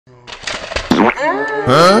Hello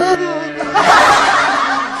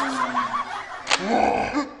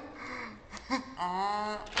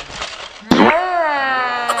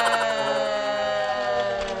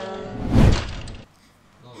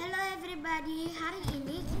everybody, hari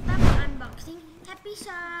ini kita mau unboxing Happy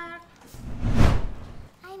Shark.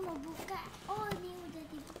 Ayo mau buka. Oh, ini udah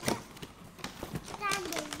dibuka. Kita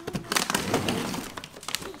ambil dulu.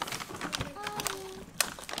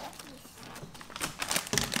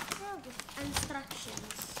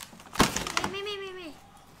 Instructions. Me.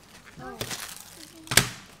 Oh.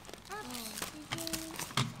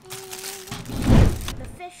 The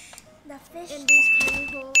fish in these tiny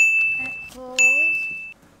holes.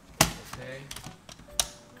 Okay.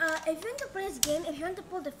 If you want to play this game, if you want to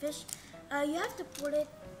pull the fish, you have to pull it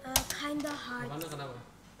kinda hard. Havana kenapa?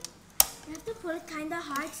 You have to pull it kinda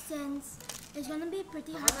hard since it's gonna be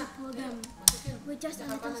pretty hard to pull them with just a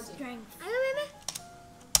little strength. Ayo, Meme.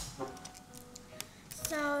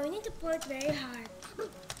 So you need to pull it very hard.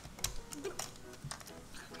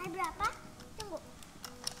 Hai berapa? Tunggu.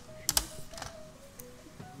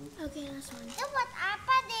 Okay, last one. Itu buat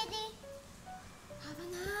apa, Dedi?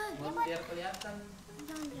 Havanas. Biar kelihatan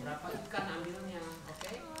berapa ikan ambilnya,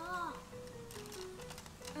 oke? Oh.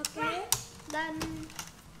 Okay. Done.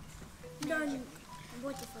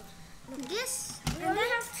 Beautiful. This And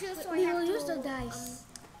then we will use the dice.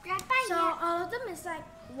 berapa So ya? all of them is like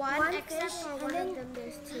One fish, except for and one then of them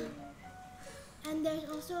there's two. And there's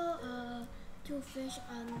also two fish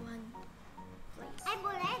on one place. Ay,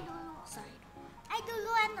 boleh dulu. Side. Ay,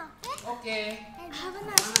 duluan, oke? Oke.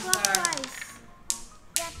 Havanas clockwise.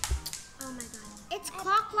 Yep. Oh my god. It's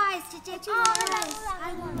clockwise, Cici.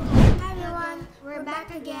 Hi everyone, we're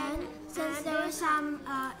back again. Since there were some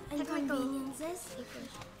inconveniences,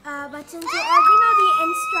 but since you already know the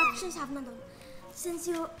instructions, since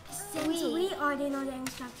we already know the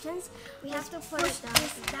instructions, we have to push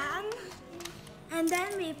this down, and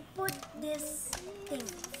then we put this thing,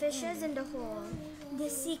 Fishes in the hole.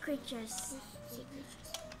 the sea creatures,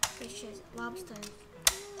 fishes, lobsters.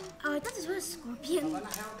 Oh, I thought this was a scorpion.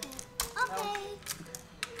 Okay.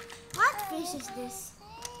 What fish is this?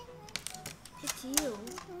 It's you.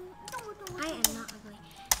 Tunggu. I am not ugly.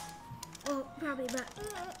 Oh, probably, but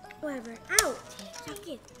whatever. Ow!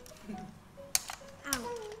 Sakit. Ow.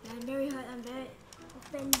 I'm very hurt. I'm very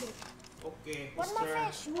offended. Oke. One more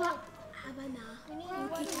fish. What? Havana. You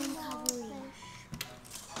keep on covering.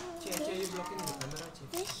 Cie, you blocking the camera, Cie.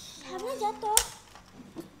 Fish. Havana jatuh.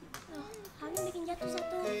 Oh, Havana bikin jatuh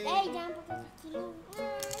satu. Jangan pakai kaki lu.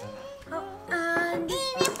 Oh, and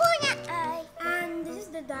Ini punya. and this is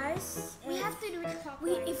the dice. We have to do it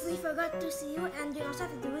clockwise. If we forgot to see you, and we also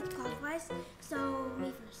have to do it clockwise. So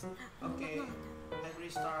me first. Okay. Not like Let's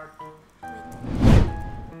restart. that.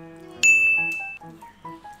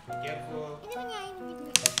 Careful. Ini punya.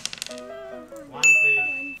 One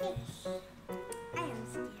fish. I am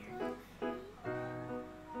scared.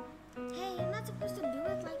 Hey, you're not supposed to do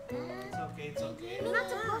it like that. It's okay. You're not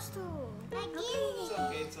supposed to. Like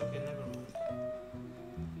It's okay, never mind.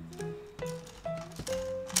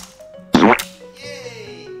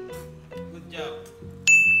 Yay! Good job.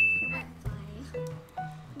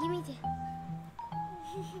 Give me the.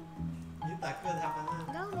 You takut Havana.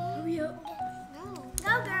 Go, man. Hurry up. Go.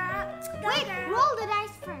 Go, girl. Go, Wait, girl. roll the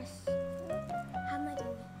dice first. How am I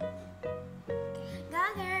doing? Go,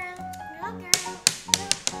 girl. Go, girl.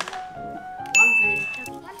 One fish. Go,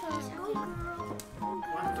 girl.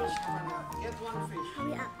 One fish, Havana. Get one fish.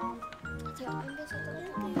 Hurry up. Ambil satu.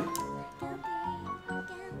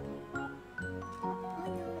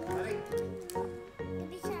 Tarik. Gak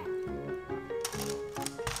bisa.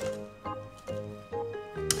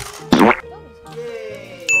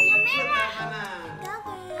 Yay! Yang merah. Havana. Go,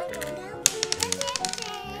 girl.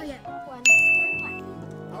 Hurry up.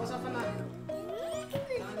 Awas Havana.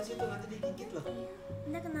 Jangan di situ, nanti digigit loh.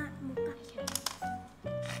 Anda kena muka.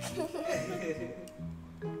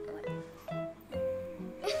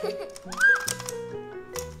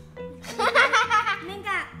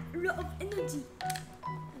 Mega, low of energy.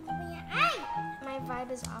 My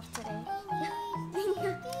vibe is off today.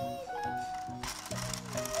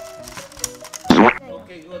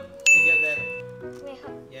 Okay, good. You get that? Wait,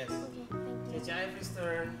 hold. Yes. Okay, thank you. Cici Ivy's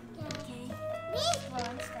turn. Okay. Well,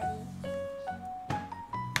 I'm steady.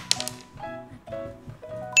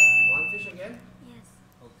 One fish again? Yes.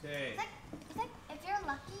 Okay. It's like if you're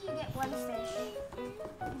lucky, you get one fish.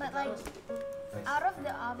 But like out of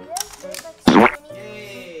the obvious, there's like so many.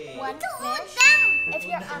 Yay! One fish. If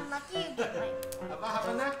you're unlucky, you get like Apa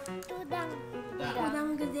Havana? tudang. Udah. Udang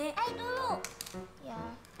gede. Ay, dulu. Yeah.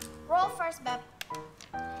 Roll first, Beb.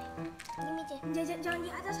 Gini aja. Jangan di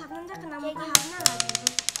atas Havana, ntar kena muka Havana lagi.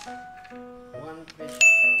 One fish.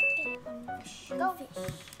 Go.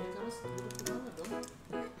 Terus duduk di mana dong?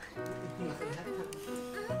 Nggak kelihatan.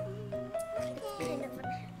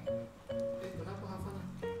 Kenapa Havana?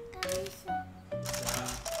 Bisa.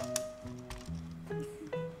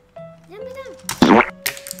 Jump, jump.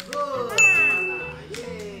 Good. Havana.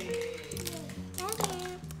 Yay. Oh,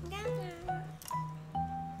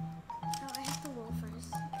 I have to roll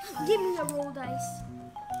first. Give me the roll dice.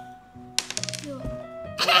 No.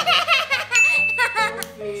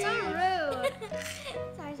 So rude.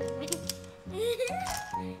 Sorry.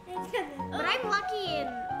 But I'm lucky in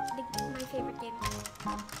my favorite game.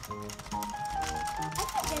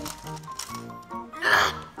 Okay.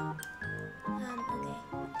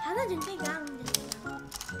 Hannah, jangan pegang.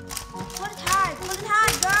 Put it hard,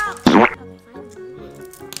 girl. Okay, fine.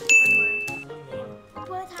 One more.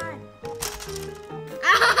 Put it hard.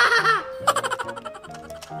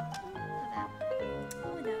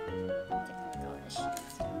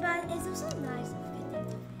 But it's also nice of getting the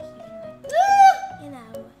fish. You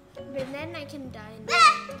know. But then I can die.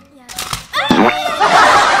 Yeah.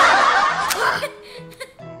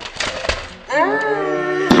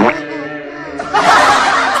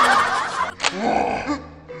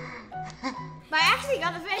 But I actually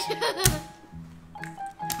got the fish.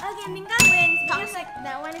 Okay, Minka wins. Because like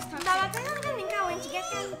That one is the toxic. last time Minka wins, she gets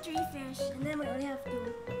 3 fish, and then we only have 2.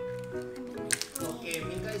 Okay,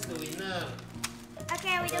 Minka is the winner.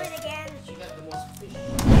 Okay, we do it again. She got the most fish.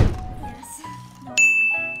 Yes. No.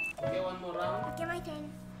 Okay, one more round. Okay, my turn.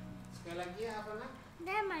 Sekali lagi ya, Havana.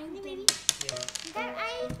 Never mind, baby. Yeah. Ntar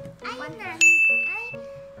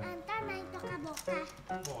ntar main toka-boka.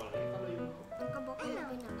 Boleh kalau ibu Kebuka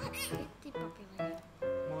lebih nama. Itu popular.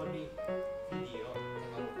 mau di video.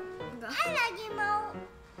 Enggak. Ay lagi mau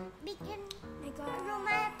bikin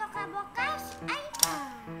rumah toka-boka. Ay,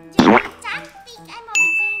 jadi cantik. Ay mau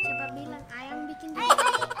bikin. Siapa bilang ayang bikin Ay.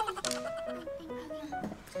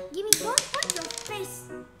 Give me, don't put your face.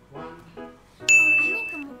 One. Oh, I need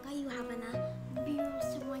kamuka you Havana. View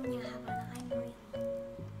semuanya Havana. I'm real.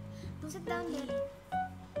 Sit down there.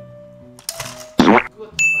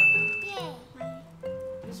 Good, Havana. Yay.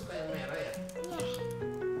 Ini suka yang merah ya? Yeah.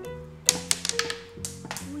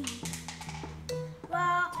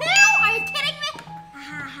 Well, Are you kidding me?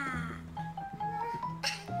 haha.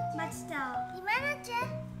 But still. Gimana, Ceh?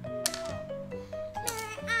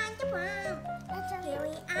 Here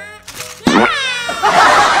we are.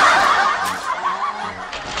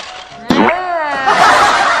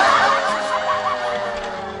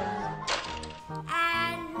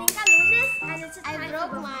 And Minka loses, and it's a I tie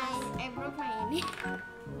broke for both my of us. I broke my ini.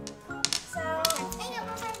 So,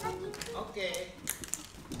 Oke.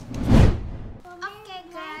 Okay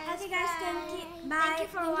guys. okay guys, thank you. Bye. Thank you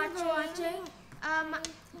for Thank you watching.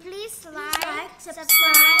 Please Like, like,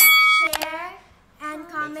 subscribe, share, and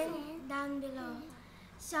comment down below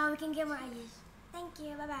so we can get more ideas. Thank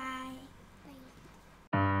you. Bye bye.